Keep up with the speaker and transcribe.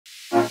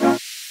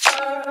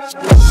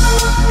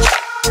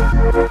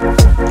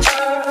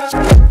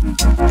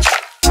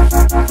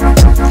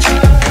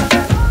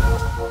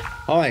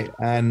Hi,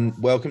 and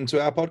welcome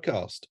to our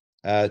podcast.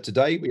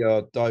 Today, we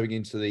are diving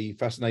into the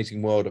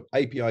fascinating world of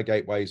API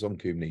gateways on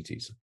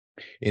Kubernetes.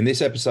 In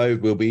this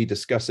episode, we'll be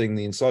discussing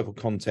the insightful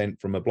content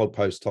from a blog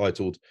post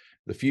titled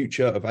The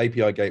Future of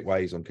API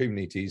Gateways on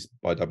Kubernetes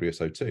by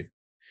WSO2.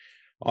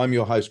 I'm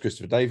your host,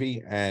 Christopher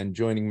Davey, and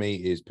joining me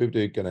is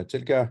Pubdu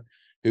Ganatilka,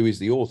 who is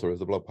the author of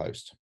the blog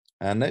post.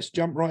 And let's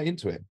jump right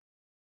into it.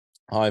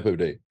 Hi,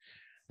 Pubdu.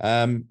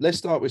 Let's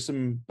start with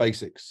some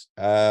basics.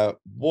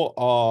 What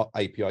are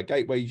API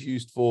gateways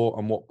used for,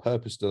 and what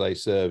purpose do they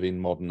serve in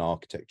modern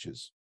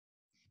architectures?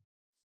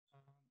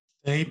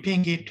 The API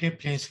gateway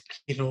plays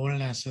a key role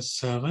as a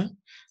server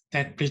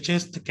that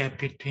bridges the gap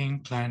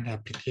between client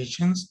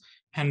applications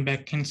and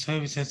backend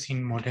services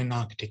in modern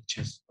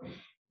architectures.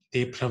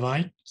 They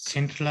provide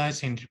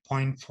centralized entry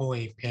point for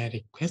API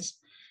requests,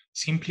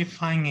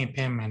 simplifying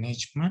API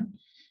management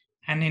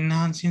and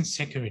enhancing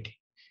security.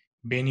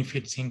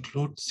 Benefits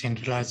include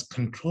centralized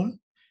control,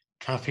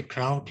 traffic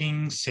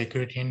routing,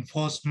 security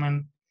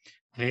enforcement,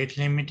 rate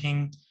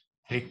limiting,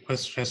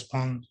 request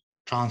response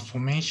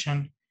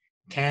transformation,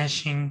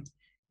 caching,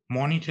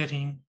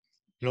 monitoring,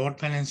 load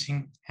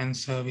balancing, and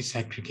service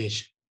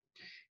aggregation.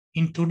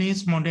 In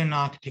today's modern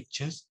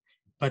architectures,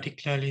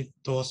 particularly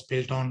those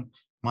built on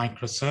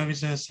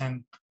microservices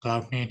and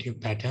cloud-native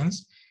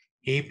patterns,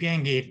 API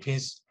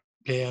gateways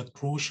play a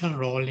crucial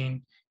role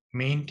in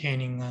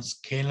maintaining a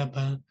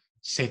scalable,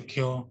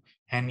 secure,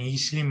 and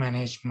easily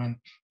managed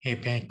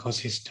API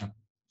ecosystem.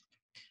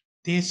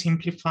 They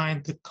simplify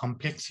the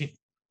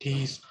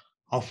complexities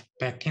of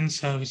backend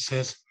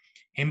services,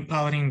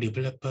 empowering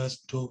developers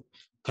to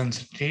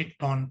concentrate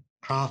on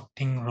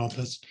crafting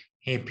robust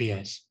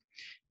APIs.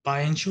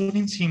 By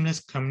ensuring seamless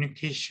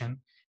communication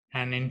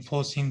and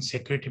enforcing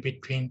security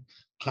between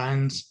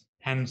clients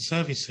and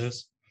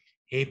services,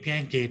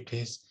 API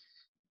gateways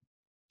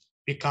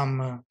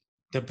become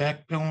the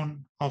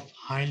backbone of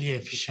highly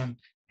efficient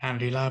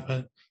and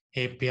reliable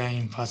API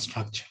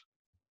infrastructure.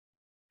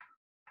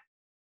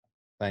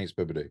 Thanks,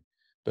 Pubdu.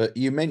 But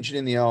you mentioned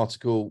in the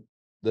article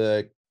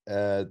the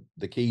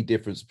key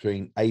difference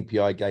between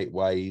API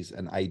gateways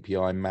and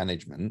API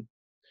management.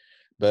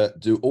 But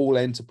do all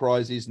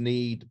enterprises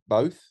need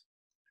both?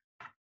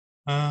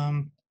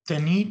 The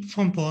need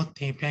for both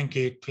API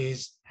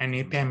gateways and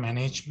API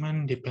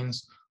management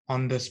depends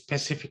on the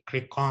specific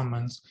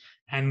requirements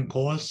and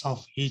goals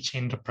of each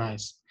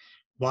enterprise.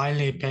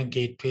 While API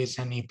gateways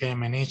and API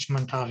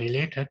management are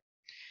related,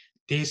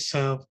 they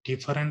serve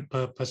different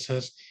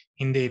purposes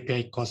in the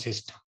API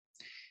ecosystem.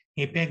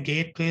 API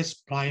gateways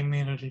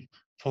primarily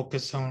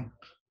focus on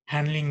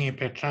handling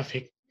API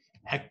traffic,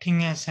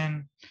 acting as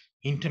an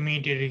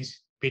intermediary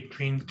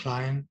between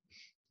client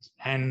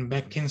and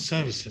backend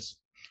services.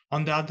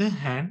 On the other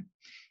hand,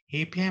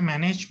 API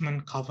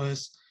management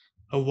covers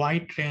a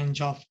wide range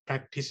of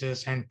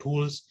practices and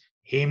tools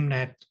aimed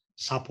at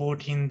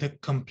supporting the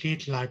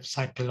complete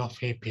lifecycle of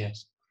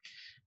APIs.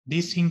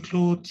 This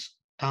includes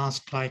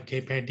tasks like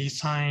API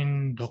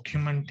design,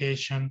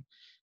 documentation,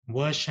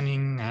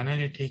 versioning,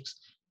 analytics,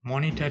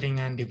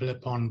 monitoring, and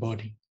developer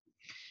onboarding.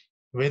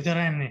 Whether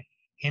an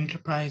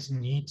enterprise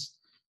needs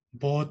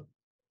both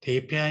the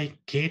API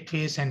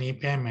gateways and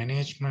API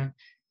management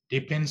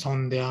depends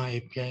on their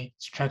API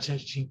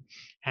strategy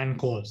and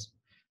goals.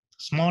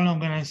 Small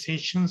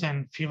organizations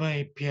and fewer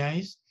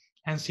APIs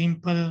and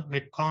simple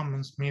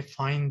requirements may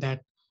find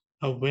that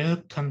a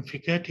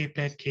well-configured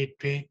API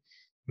gateway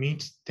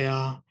meets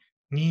their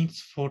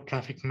needs for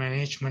traffic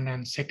management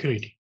and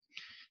security.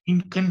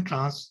 In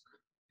contrast,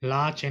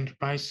 large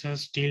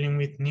enterprises dealing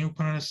with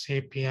numerous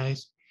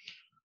APIs,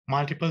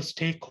 multiple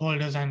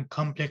stakeholders, and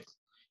complex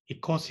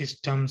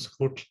ecosystems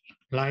would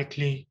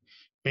likely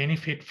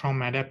benefit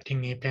from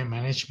adapting API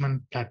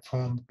management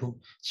platform to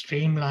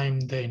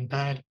streamline the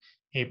entire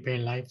API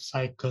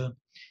lifecycle,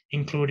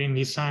 including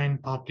design,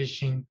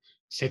 publishing,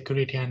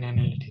 security, and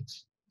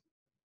analytics.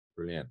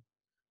 Brilliant.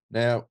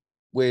 Now,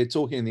 we're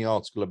talking in the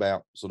article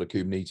about sort of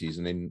Kubernetes,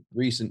 and in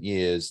recent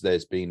years,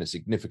 there's been a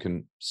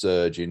significant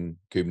surge in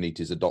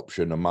Kubernetes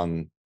adoption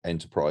among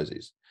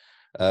enterprises.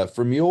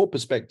 From your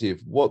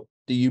perspective, what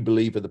do you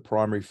believe are the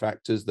primary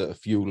factors that are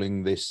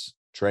fueling this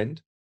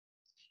trend?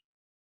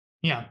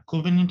 Yeah,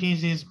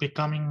 Kubernetes is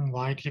becoming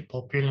widely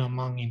popular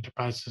among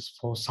enterprises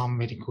for some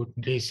very good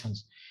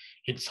reasons.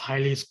 It's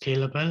highly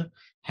scalable,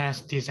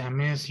 has these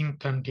amazing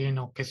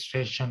container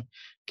orchestration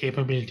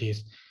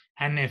capabilities,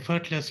 and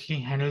effortlessly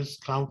handles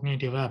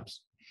cloud-native apps.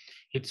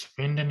 Its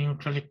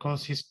vendor-neutral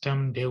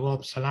ecosystem,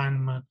 DevOps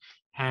alignment,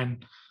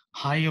 and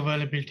high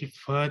availability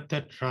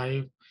further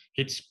drive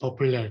its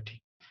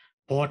popularity.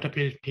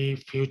 Portability,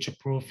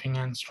 future-proofing,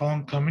 and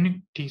strong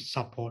community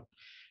support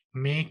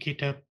make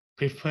it a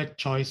preferred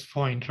choice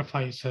for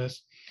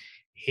enterprises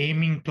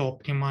aiming to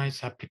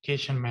optimize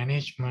application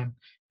management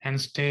and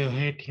stay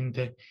ahead in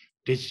the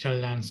digital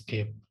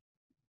landscape.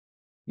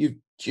 You've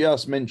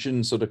just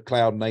mentioned sort of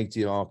cloud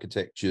native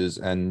architectures,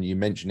 and you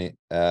mention it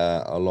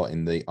a lot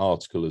in the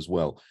article as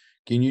well.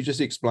 Can you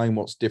just explain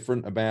what's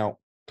different about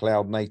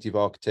cloud native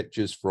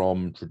architectures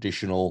from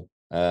traditional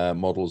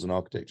models and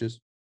architectures?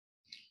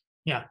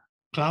 Yeah,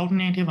 cloud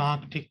native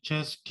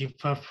architectures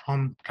differ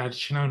from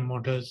traditional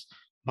models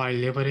by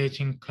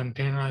leveraging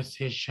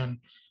containerization,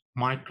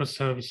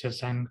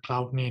 microservices, and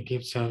cloud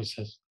native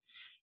services.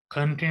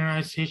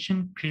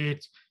 Containerization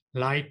creates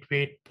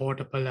lightweight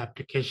portable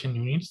application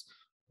units,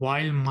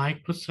 while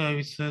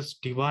microservices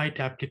divide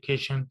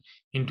application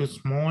into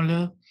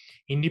smaller,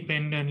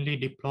 independently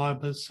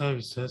deployable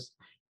services,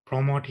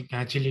 promoting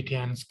agility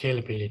and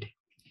scalability.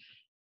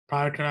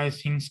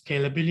 Prioritizing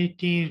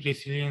scalability,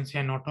 resiliency,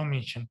 and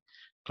automation,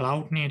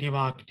 cloud-native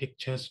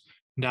architectures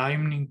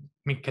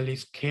dynamically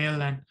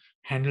scale and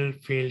handle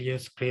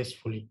failures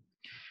gracefully.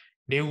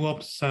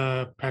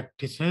 DevOps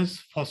practices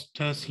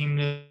foster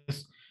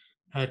seamless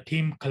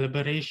team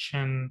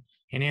collaboration,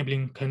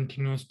 enabling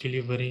continuous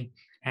delivery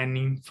and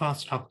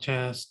infrastructure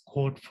as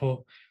code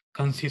for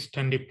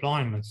consistent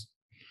deployments.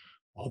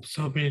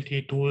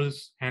 Observability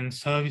tools and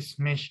service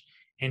mesh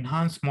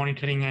enhance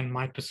monitoring and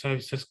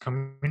microservices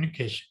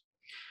communication.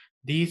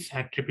 These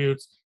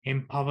attributes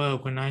empower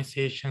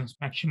organizations,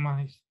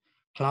 maximize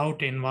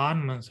cloud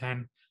environments,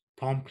 and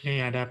promptly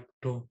adapt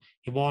to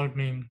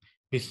evolving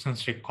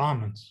business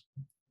requirements.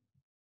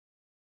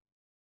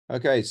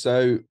 Okay,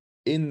 so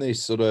in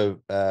this sort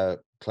of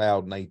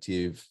cloud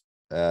native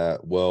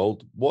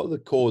world, what are the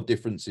core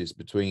differences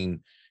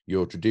between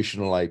your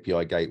traditional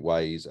API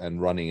gateways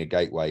and running a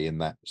gateway in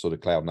that sort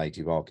of cloud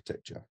native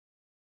architecture?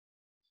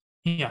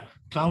 Yeah,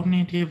 cloud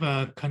native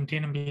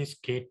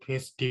container-based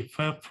gateways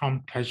differ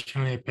from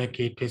traditional API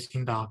gateways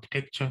in the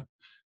architecture,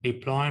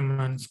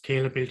 deployment,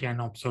 scalability, and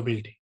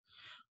observability.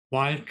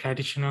 While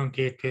traditional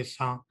gateways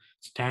are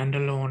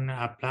standalone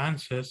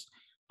appliances,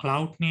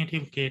 cloud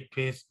native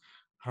gateways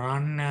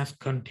run as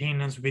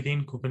containers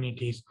within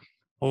Kubernetes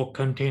or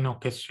container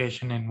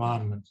orchestration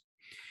environments.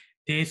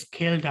 They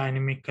scale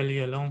dynamically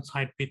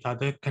alongside with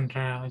other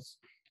containerized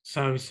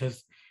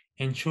services,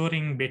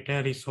 ensuring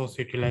better resource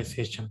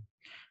utilization.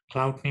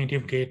 Cloud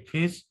native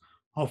gateways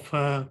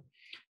offer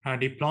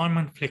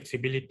deployment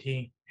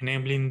flexibility,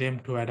 enabling them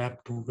to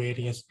adapt to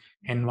various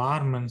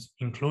environments,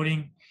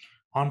 including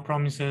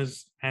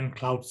on-premises and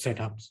cloud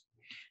setups.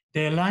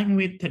 They align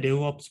with the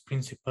DevOps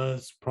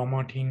principles,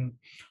 promoting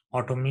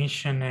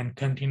automation and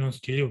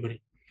continuous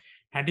delivery.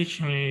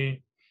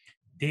 Additionally,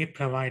 they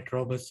provide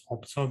robust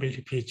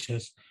observability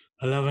features,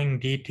 allowing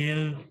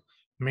detailed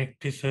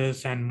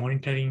matrices and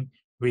monitoring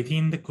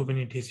within the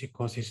Kubernetes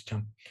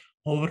ecosystem.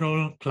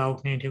 Overall,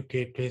 cloud-native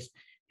gateways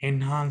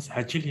enhance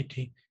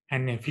agility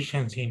and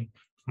efficiency in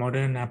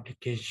modern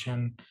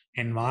application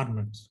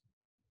environments.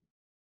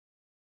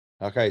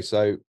 Okay,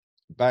 so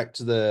back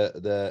to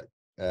the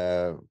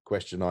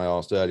question I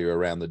asked earlier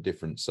around the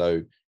difference.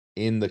 So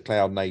in the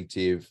cloud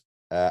native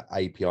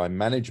API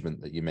management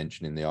that you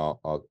mentioned in the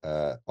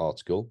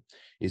article,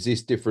 is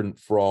this different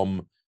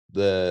from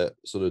the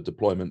sort of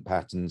deployment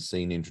patterns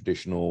seen in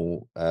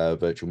traditional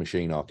virtual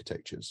machine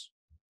architectures?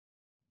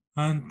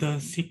 And the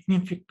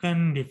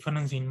significant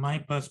difference in my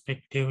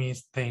perspective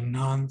is the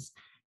enhanced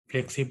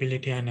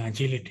flexibility and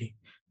agility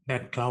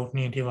that cloud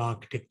native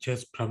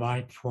architectures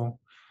provide for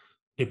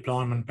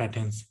deployment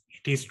patterns.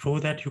 It is true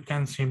that you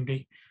can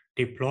simply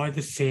deploy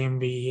the same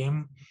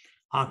VM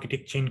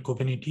architecture in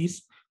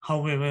Kubernetes.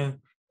 However,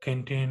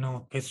 container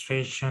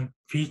orchestration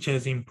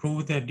features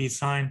improve the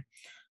design,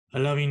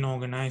 allowing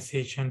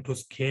organization to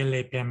scale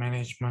API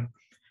management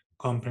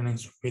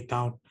components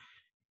without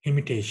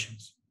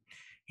limitations.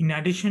 In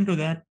addition to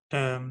that,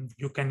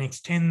 you can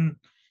extend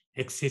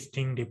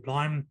existing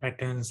deployment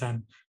patterns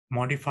and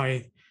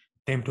modify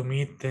them to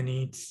meet the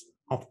needs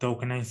of the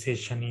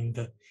organization.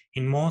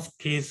 In most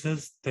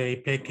cases, the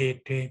API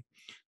gateway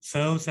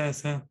serves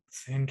as a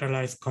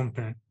centralized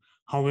component.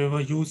 However,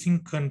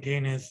 using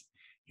containers,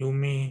 you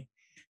may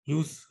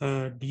use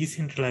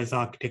decentralized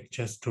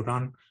architectures to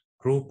run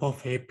group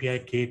of API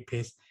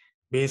gateways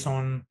based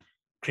on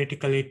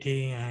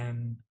criticality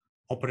and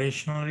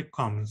operational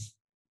requirements.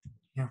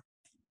 Yeah.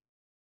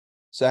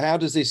 So how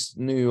does this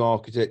new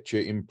architecture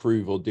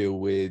improve or deal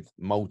with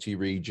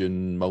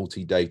multi-region,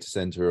 multi-data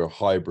center, or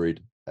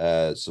hybrid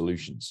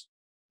solutions?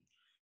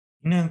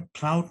 In a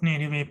cloud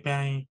native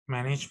API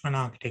management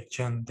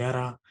architecture, there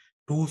are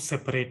two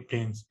separate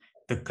planes,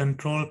 the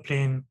control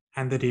plane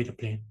and the data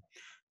plane.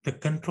 The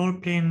control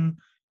plane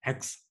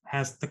acts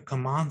as the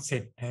command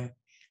center,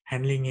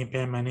 handling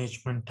API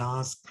management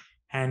tasks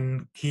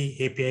and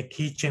key API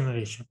key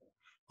generation.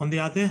 On the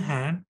other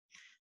hand,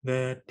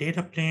 the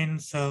data plane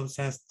serves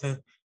as the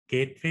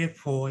gateway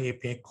for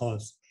API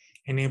calls,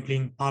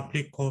 enabling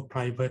public or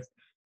private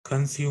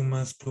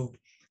consumers to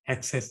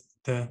access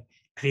the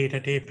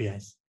created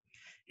APIs.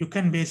 You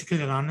can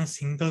basically run a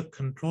single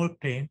control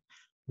plane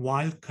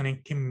while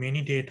connecting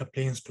many data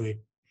planes to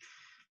it.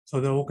 So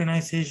the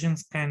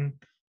organizations can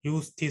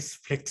use this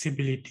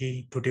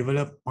flexibility to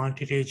develop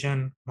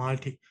multi-region,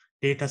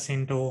 multi-data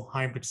center or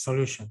hybrid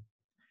solution.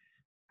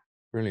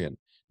 Brilliant.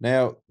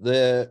 Now,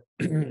 the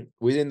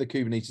within the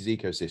Kubernetes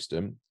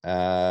ecosystem,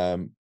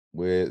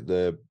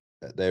 where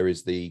there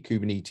is the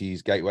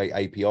Kubernetes Gateway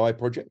API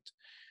project.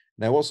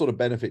 Now, what sort of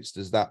benefits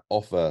does that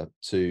offer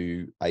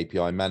to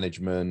API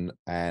management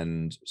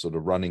and sort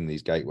of running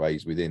these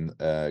gateways within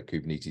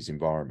Kubernetes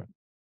environment?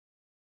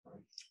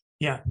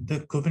 Yeah, the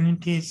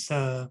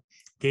Kubernetes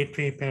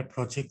Gateway API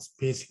project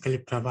basically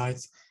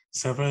provides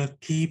several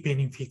key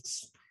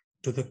benefits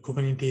to the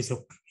Kubernetes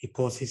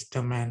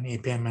ecosystem and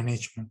API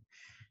management.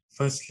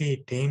 Firstly,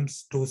 it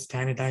aims to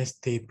standardize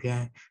the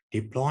API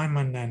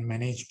deployment and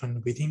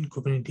management within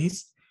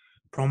Kubernetes,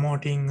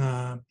 promoting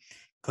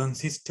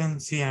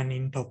consistency and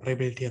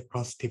interoperability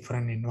across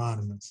different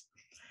environments.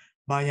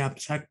 By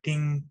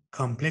abstracting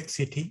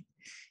complexity,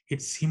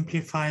 it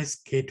simplifies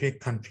gateway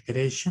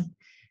configuration,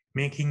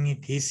 making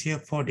it easier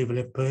for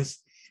developers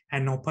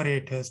and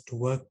operators to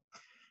work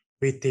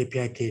with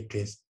API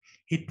gateways.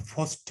 It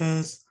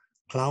fosters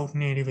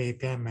cloud-native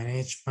API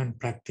management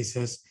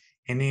practices,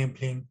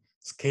 enabling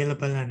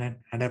scalable and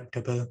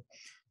adaptable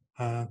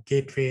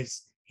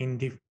gateways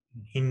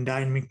in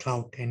dynamic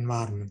cloud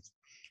environments.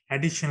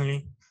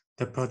 Additionally,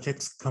 the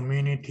project's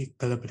community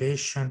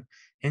collaboration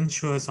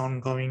ensures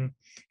ongoing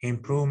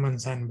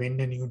improvements and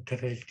vendor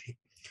neutrality,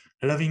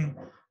 allowing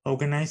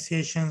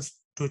organizations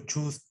to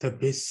choose the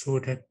best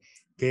suited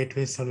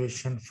gateway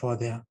solution for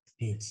their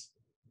needs.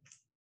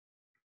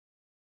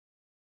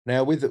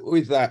 Now,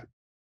 with that,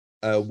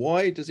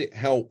 why does it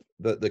help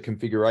that the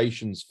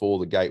configurations for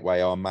the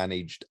gateway are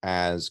managed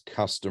as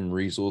custom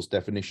resource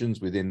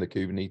definitions within the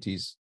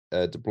Kubernetes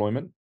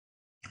deployment?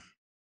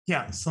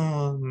 Yeah,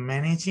 so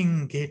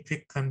managing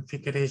gateway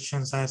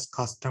configurations as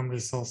custom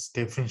resource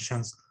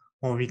definitions,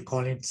 or we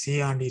call it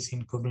CRDs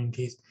in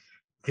Kubernetes,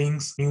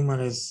 brings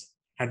numerous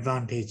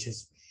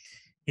advantages.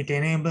 It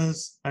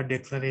enables a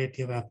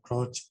declarative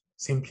approach,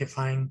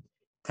 simplifying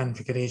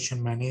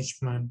configuration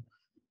management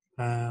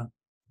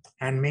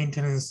and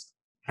maintenance,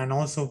 and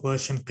also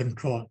version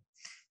control.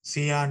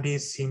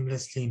 CRDs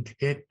seamlessly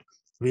integrate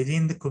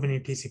within the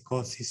Kubernetes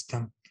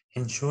ecosystem,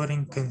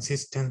 ensuring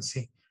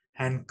consistency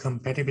and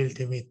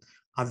compatibility with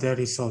other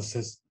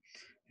resources.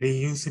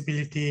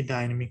 Reusability,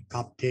 dynamic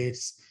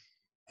updates,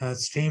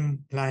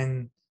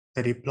 streamline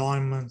the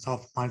deployments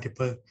of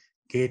multiple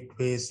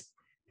gateways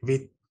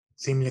with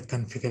similar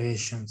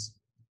configurations.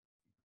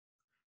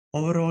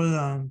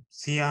 Overall,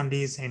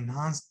 CRDs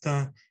enhance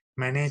the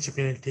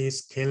manageability,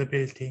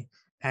 scalability,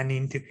 and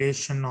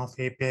integration of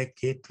API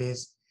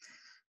gateways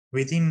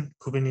within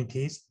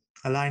Kubernetes,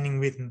 aligning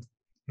with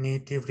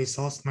native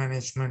resource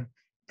management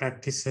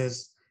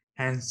practices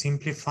and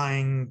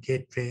simplifying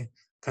gateway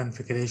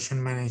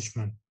configuration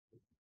management.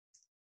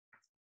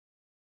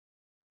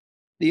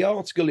 The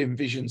article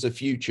envisions a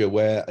future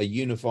where a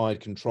unified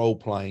control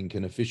plane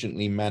can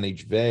efficiently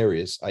manage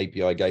various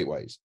API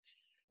gateways.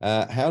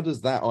 How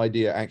does that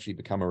idea actually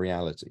become a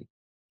reality?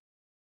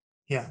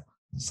 Yeah,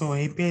 so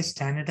API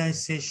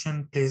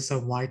standardization plays a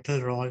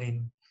vital role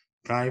in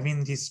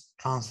driving this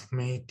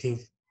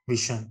transformative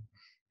vision.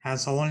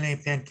 As all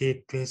API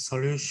gateway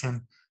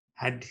solutions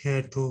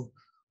adhere to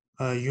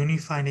a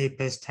unified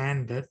API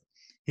standard,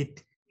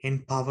 it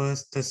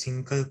empowers the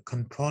single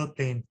control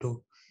plane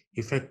to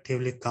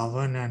effectively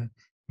govern and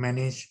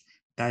manage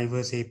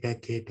diverse API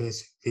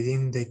gateways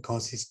within the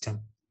ecosystem.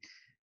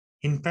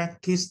 In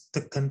practice,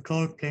 the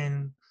control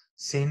plane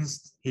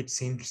sends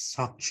its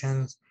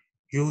instructions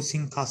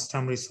using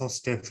custom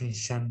resource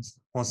definitions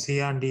or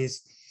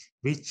CRDs,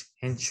 which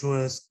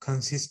ensures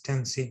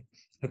consistency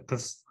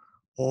across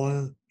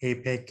all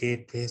API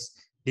gateways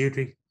due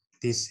to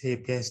this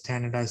API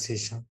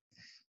standardization.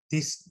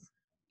 This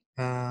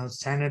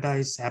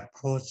standardized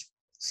approach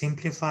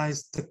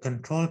simplifies the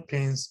control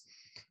plane's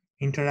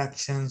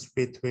interactions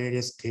with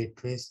various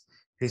gateways,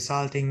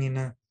 resulting in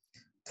a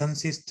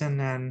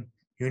consistent and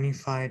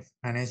unified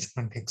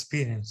management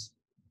experience.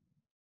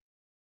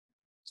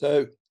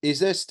 So is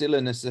there still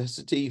a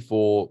necessity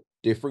for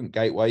different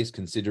gateways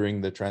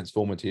considering the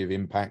transformative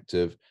impact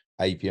of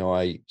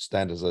API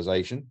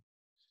standardization?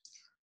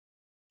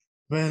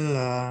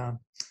 Well,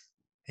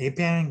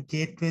 API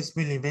gateways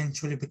will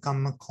eventually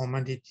become a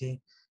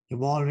commodity,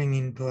 evolving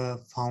into a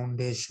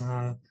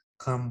foundational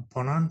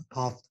component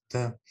of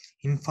the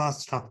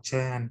infrastructure,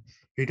 and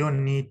we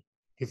don't need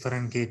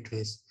different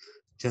gateways.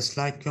 Just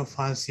like your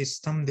file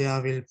system,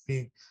 there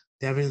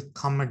will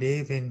come a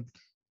day when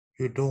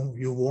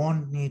you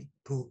won't need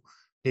to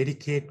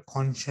dedicate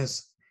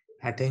conscious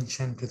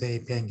attention to the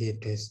API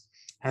gateways.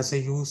 As a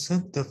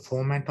user, the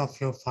format of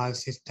your file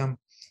system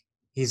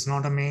is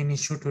not a main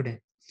issue today.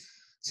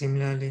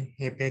 Similarly,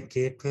 API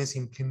gateways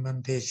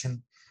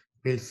implementation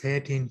will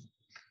fade into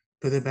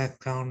the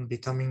background,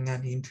 becoming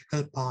an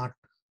integral part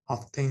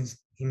of the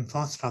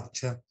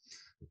infrastructure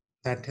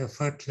that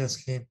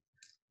effortlessly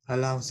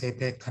allows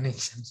API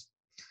connections.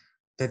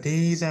 The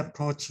day is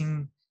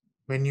approaching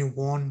when you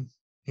won't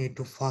need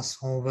to fuss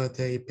over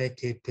the API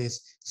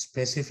gateway's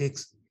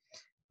specifics,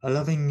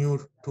 allowing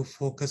you to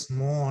focus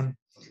more on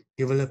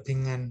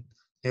developing and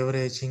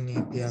leveraging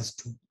APIs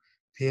to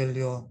fuel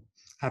your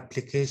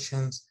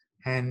applications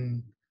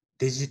and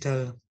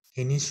digital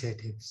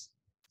initiatives.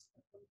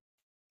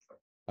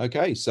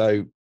 Okay,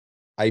 so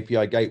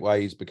API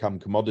gateways become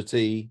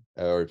commodity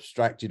or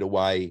abstracted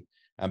away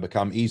and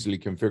become easily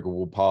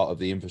configurable part of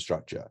the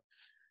infrastructure.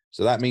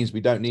 So that means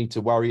we don't need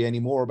to worry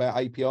anymore about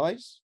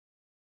APIs?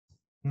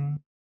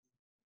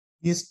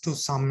 Yes, to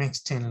some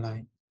extent,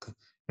 like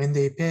when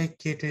the API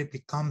gateway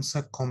becomes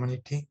a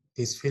community,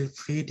 this will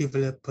free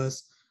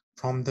developers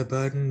from the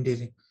burden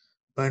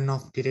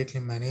of directly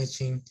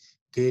managing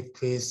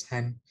gateways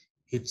and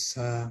its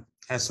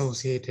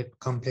associated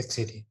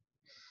complexity.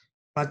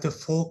 But the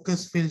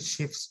focus will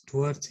shift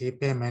towards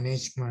API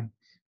management,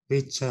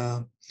 which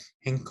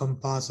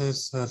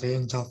encompasses a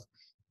range of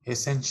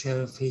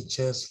essential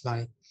features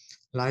like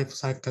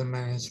lifecycle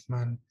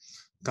management,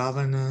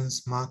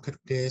 governance,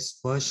 marketplace,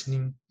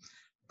 versioning,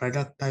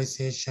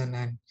 productization,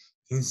 and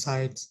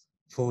insights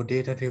for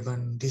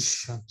data-driven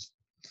decisions.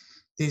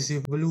 This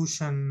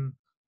evolution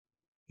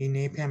in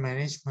API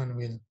management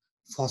will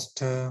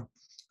foster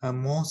a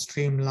more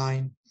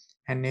streamlined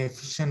and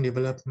efficient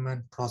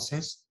development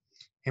process,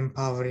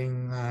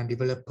 empowering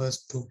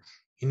developers to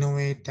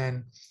innovate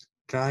and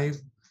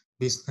drive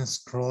business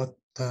growth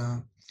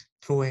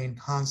through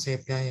enhanced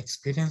API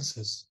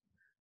experiences.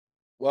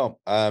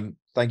 Well,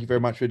 thank you very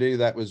much, Radu.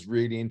 That was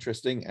really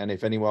interesting. And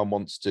if anyone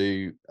wants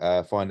to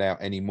find out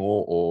any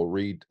more or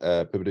read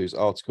Pubadu's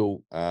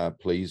article,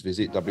 please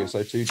visit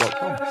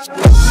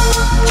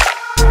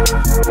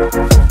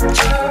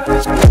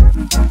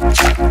wso2.com.